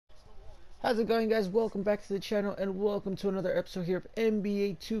How's it going, guys? Welcome back to the channel and welcome to another episode here of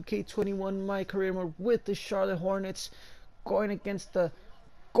NBA 2K21 my career mode with the Charlotte Hornets going against the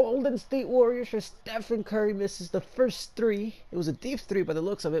Golden State Warriors. For Stephen Curry misses the first three. It was a deep three by the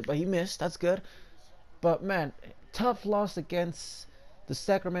looks of it, but he missed. That's good. But man, tough loss against the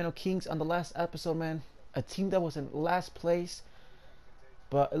Sacramento Kings on the last episode, man. A team that was in last place,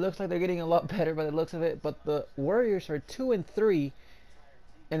 but it looks like they're getting a lot better by the looks of it. But the Warriors are 2-3.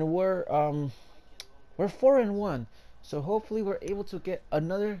 And we're 4-1, so hopefully we're able to get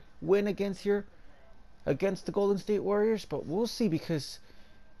another win against the Golden State Warriors. But we'll see, because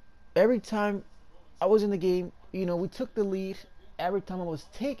every time I was in the game, we took the lead. Every time I was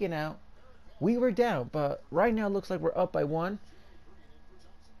taken out, we were down. But right now it looks like we're up by one,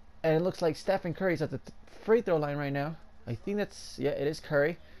 and it looks like Stephen Curry's at the free throw line right now. I think that's, yeah, it is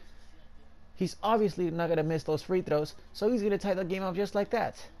Curry. He's obviously not going to miss those free throws, so he's going to tie the game up just like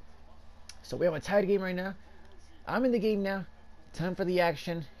that. So we have a tied game right now. I'm in the game now. Time for the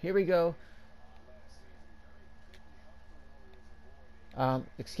action. Here we go.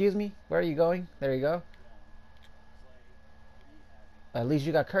 Excuse me, where are you going? There you go. At least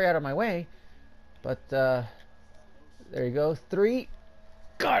you got Curry out of my way. But, there you go. Three.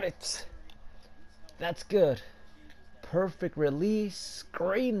 Got it. That's good. Perfect release.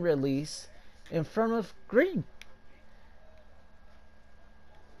 Screen release. In front of Green.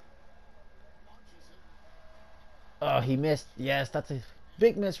 Oh, he missed. Yes, that's a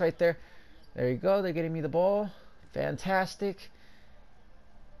big miss right there. There you go. They're getting me the ball. Fantastic.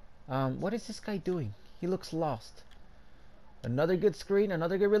 What is this guy doing? He looks lost. Another good screen.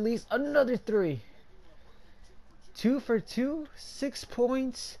 Another good release. Another three. 2 for 2. 6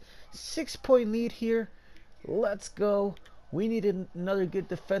 points. 6-point lead here. Let's go. We needed another good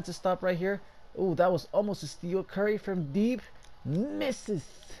defensive stop right here. Oh, that was almost a steal. Curry from deep. Misses.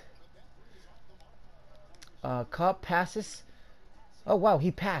 Cobb passes. Oh, wow,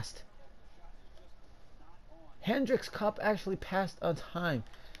 he passed. Hendricks Cobb actually passed on time.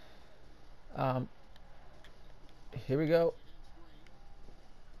 Here we go.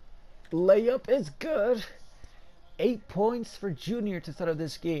 Layup is good. 8 points for Junior to start of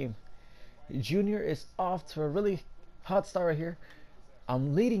this game. Junior is off to a really hot start right here.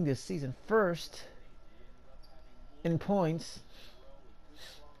 I'm leading this season first in points.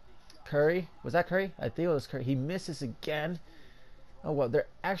 Curry, was that Curry? I think it was Curry. He misses again. Oh well, they're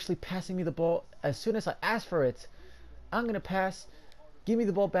actually passing me the ball as soon as I ask for it. I'm gonna pass. Give me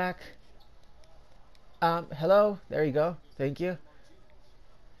the ball back. Hello. There you go. Thank you.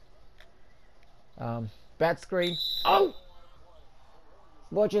 Bad screen. Oh!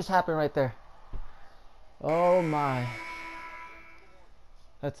 What just happened right there? Oh my.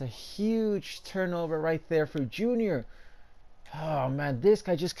 That's a huge turnover right there for Junior. Oh man, this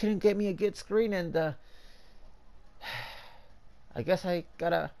guy just couldn't get me a good screen, and I guess I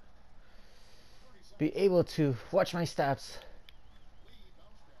gotta be able to watch my stats.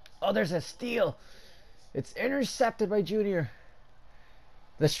 Oh, there's a steal. It's intercepted by Junior.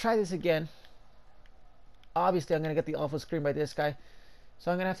 Let's try this again. Obviously, I'm gonna get the awful screen by this guy,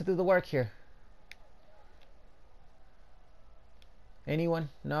 so I'm gonna have to do the work here. Anyone?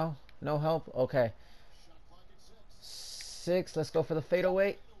 No? No help? Okay. 6. Let's go for the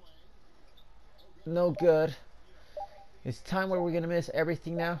fadeaway. No good. It's time where we're going to miss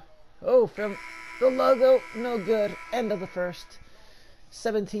everything now. Oh, from the logo. No good. End of the first.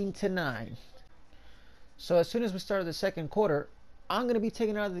 17-9. So as soon as we start the second quarter, I'm going to be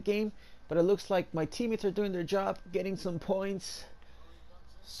taken out of the game. But it looks like my teammates are doing their job, getting some points.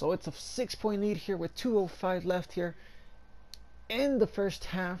 So it's a 6-point lead here with 2:05 left here. In the first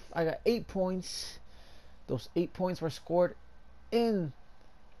half, I got 8 points. Those 8 points were scored in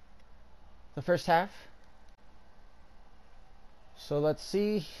the first half. So let's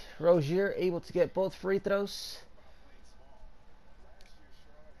see. Rozier able to get both free throws.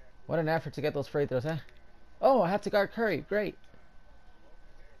 What an effort to get those free throws, huh? Oh, I have to guard Curry. Great.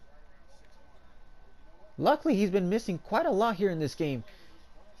 Luckily, he's been missing quite a lot here in this game.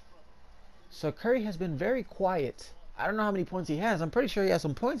 So Curry has been very quiet. I don't know how many points he has. I'm pretty sure he has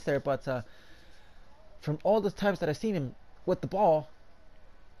some points there, but from all the times that I've seen him with the ball,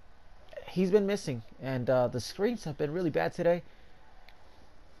 he's been missing. And the screens have been really bad today.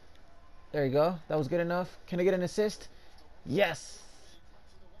 There you go. That was good enough. Can I get an assist? Yes.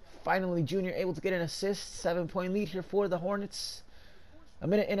 Finally, Junior able to get an assist. 7-point lead here for the Hornets. A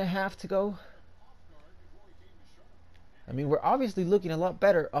minute and a half to go. I mean, we're obviously looking a lot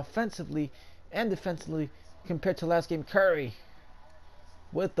better offensively and defensively compared to last game. Curry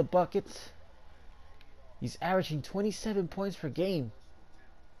with the buckets. He's averaging 27 points per game.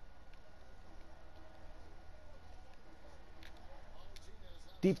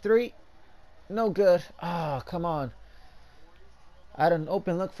 Deep three. No good. Oh, come on. I had an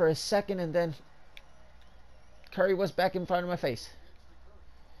open look for a second, and then Curry was back in front of my face.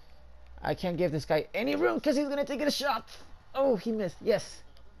 I can't give this guy any room because he's going to take a shot. Oh, he missed. Yes.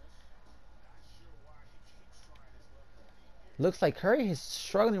 Looks like Curry is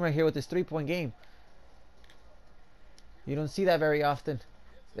struggling right here with this three-point game. You don't see that very often.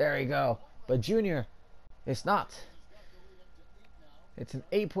 There you go. But Junior, it's not. It's an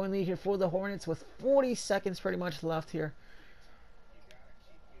 8-point lead here for the Hornets with 40 seconds pretty much left here.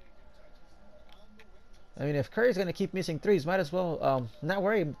 I mean, if Curry's going to keep missing threes, might as well not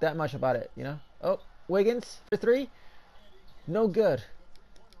worry that much about it, you know? Oh, Wiggins for three. No good.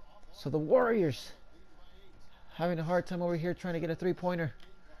 So the Warriors having a hard time over here trying to get a three-pointer.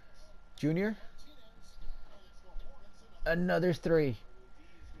 Junior. Another three.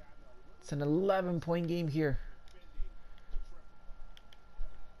 It's an 11-point game here.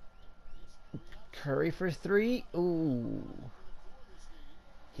 Curry for three. Ooh.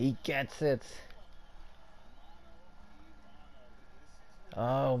 He gets it.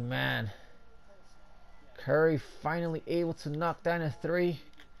 Oh, man. Curry finally able to knock down a three.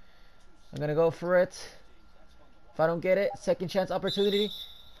 I'm going to go for it. If I don't get it, second chance opportunity.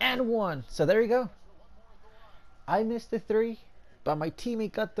 And one. So there you go. I missed the three, but my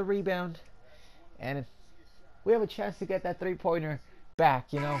teammate got the rebound. And we have a chance to get that three-pointer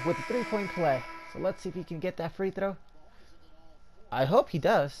back, you know, with the three-point play. So let's see if he can get that free throw. I hope he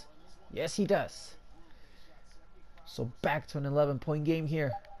does. Yes, he does. So back to an 11-point game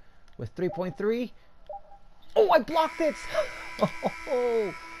here with 3.3. Oh, I blocked it.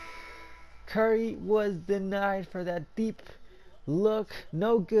 Oh, Curry was denied for that deep look.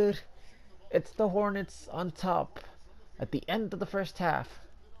 No good. It's the Hornets on top at the end of the first half.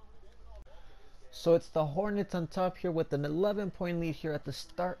 So it's the Hornets on top here with an 11-point lead here at the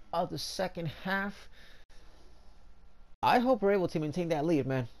start of the second half. I hope we're able to maintain that lead,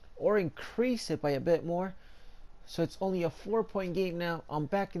 man, or increase it by a bit more. So it's only a 4-point game now. I'm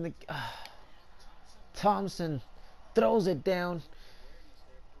back in the... Thompson throws it down.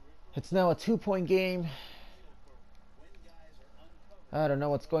 It's now a 2-point game. I don't know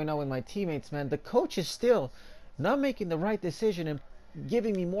what's going on with my teammates, man. The coach is still not making the right decision and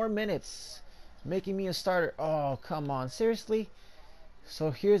giving me more minutes, making me a starter. Oh, come on. Seriously?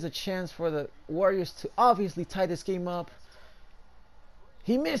 So here's a chance for the Warriors to obviously tie this game up.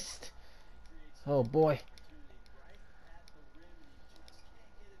 He missed. Oh, boy.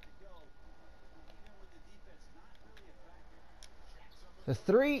 The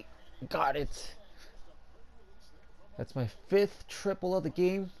three. Got it. That's my 5th triple of the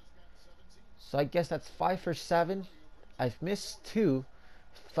game. So I guess that's 5 for 7. I've missed 2.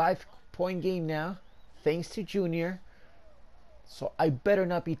 5-point game now, thanks to Junior. So I better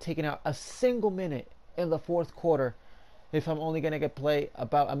not be taking out a single minute in the 4th quarter if I'm only going to get play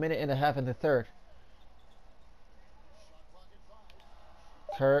about a minute and a half in the 3rd.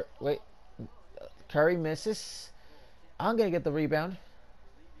 Curry misses. I'm going to get the rebound.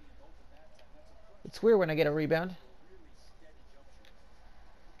 It's weird when I get a rebound.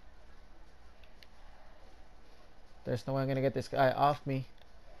 There's no way I'm going to get this guy off me.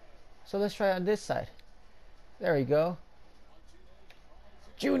 So let's try on this side. There we go.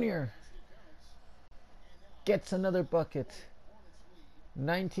 Junior gets another bucket.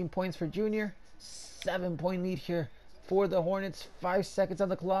 19 points for Junior. 7-point lead here for the Hornets. 5 seconds on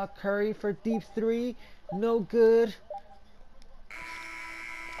the clock. Curry for deep three. No good.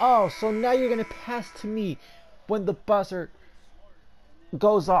 Oh, so now you're going to pass to me when the buzzer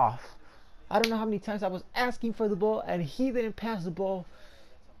goes off. I don't know how many times I was asking for the ball and he didn't pass the ball.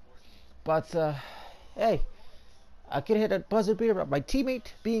 But, hey, I could hit a buzzer beater, but my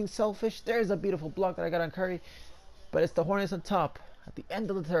teammate being selfish. There's a beautiful block that I got on Curry. But it's the Hornets on top at the end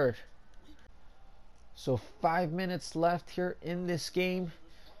of the 3rd. So 5 minutes left here in this game.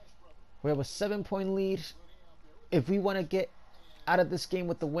 We have a 7-point lead. If we want to get out of this game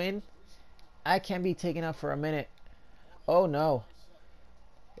with the win, I can't be taken out for a minute. Oh no.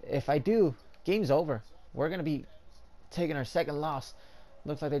 If I do, game's over. We're going to be taking our 2nd loss.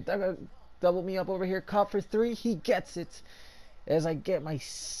 Looks like they doubled me up over here. Cobb for 3. He gets it. As I get my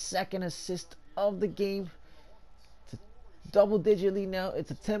 2nd assist of the game. It's a double-digit lead now.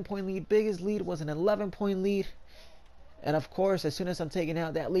 It's a 10-point lead. Biggest lead was an 11-point lead. And of course, as soon as I'm taken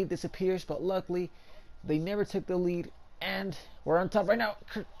out, that lead disappears. But luckily, they never took the lead. And we're on top right now.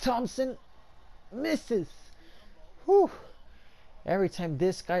 Thompson misses. Whew. Every time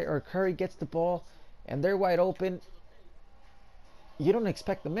this guy or Curry gets the ball and they're wide open, you don't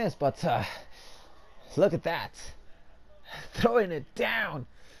expect the miss, but look at that. Throwing it down.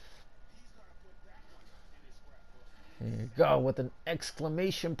 Here you go with an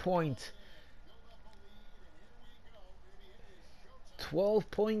exclamation point.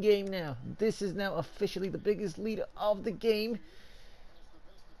 12-point game now. This is now officially the biggest lead of the game.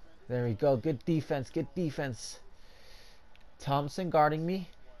 There we go. Good defense. Good defense. Thompson guarding me.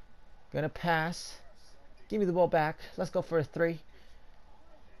 Gonna pass. Give me the ball back. Let's go for a three.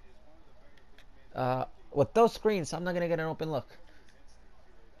 With those screens, I'm not gonna get an open look.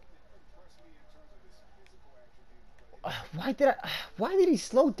 Why did he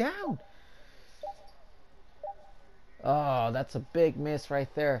slow down? Oh, that's a big miss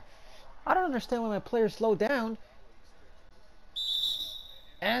right there. I don't understand why my players slow down.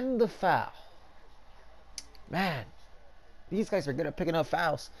 And the foul. Man, these guys are good at picking up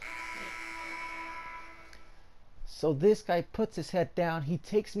fouls. So this guy puts his head down. He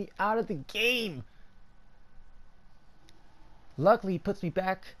takes me out of the game. Luckily, he puts me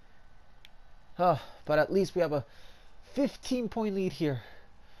back. Oh, but at least we have a 15-point lead here.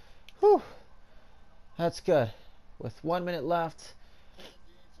 Whew. That's good. With 1 minute left.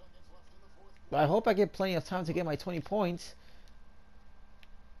 I hope I get plenty of time to get my 20 points.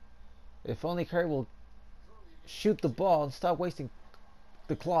 If only Curry will shoot the ball and stop wasting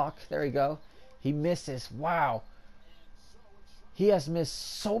the clock. There we go. He misses. Wow. He has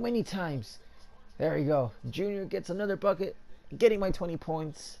missed so many times. There we go. Junior gets another bucket. Getting my 20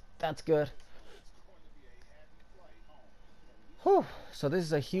 points. That's good. Whew. So this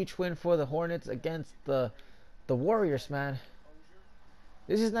is a huge win for the Hornets against the Warriors, man.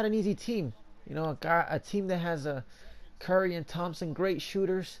 This is not an easy team. You know, a team that has Curry and Thompson, great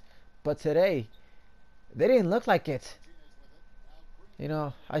shooters. But today, they didn't look like it. You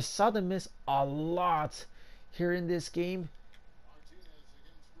know, I saw them miss a lot here in this game.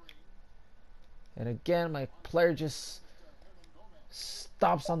 And again, my player just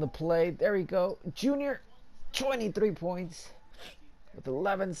stops on the play. There we go. Junior, 23 points with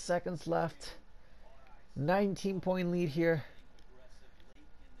 11 seconds left. 19-point lead here.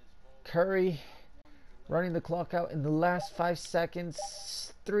 Curry running the clock out in the last 5 seconds.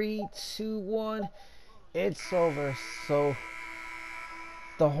 3, 2, 1. It's over. So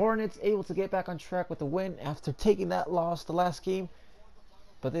the Hornets able to get back on track with the win after taking that loss the last game.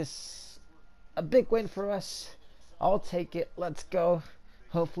 But this a big win for us. I'll take it. Let's go.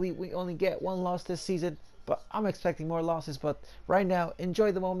 Hopefully we only get one loss this season, but I'm expecting more losses. But right now,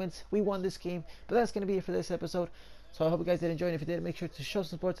 enjoy the moment. We won this game. But that's going to be it for this episode. So I hope you guys did enjoy, and if you did, make sure to show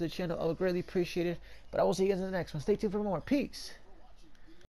support to the channel. I would greatly appreciate it. But I will see you guys in the next one. Stay tuned for more. Peace.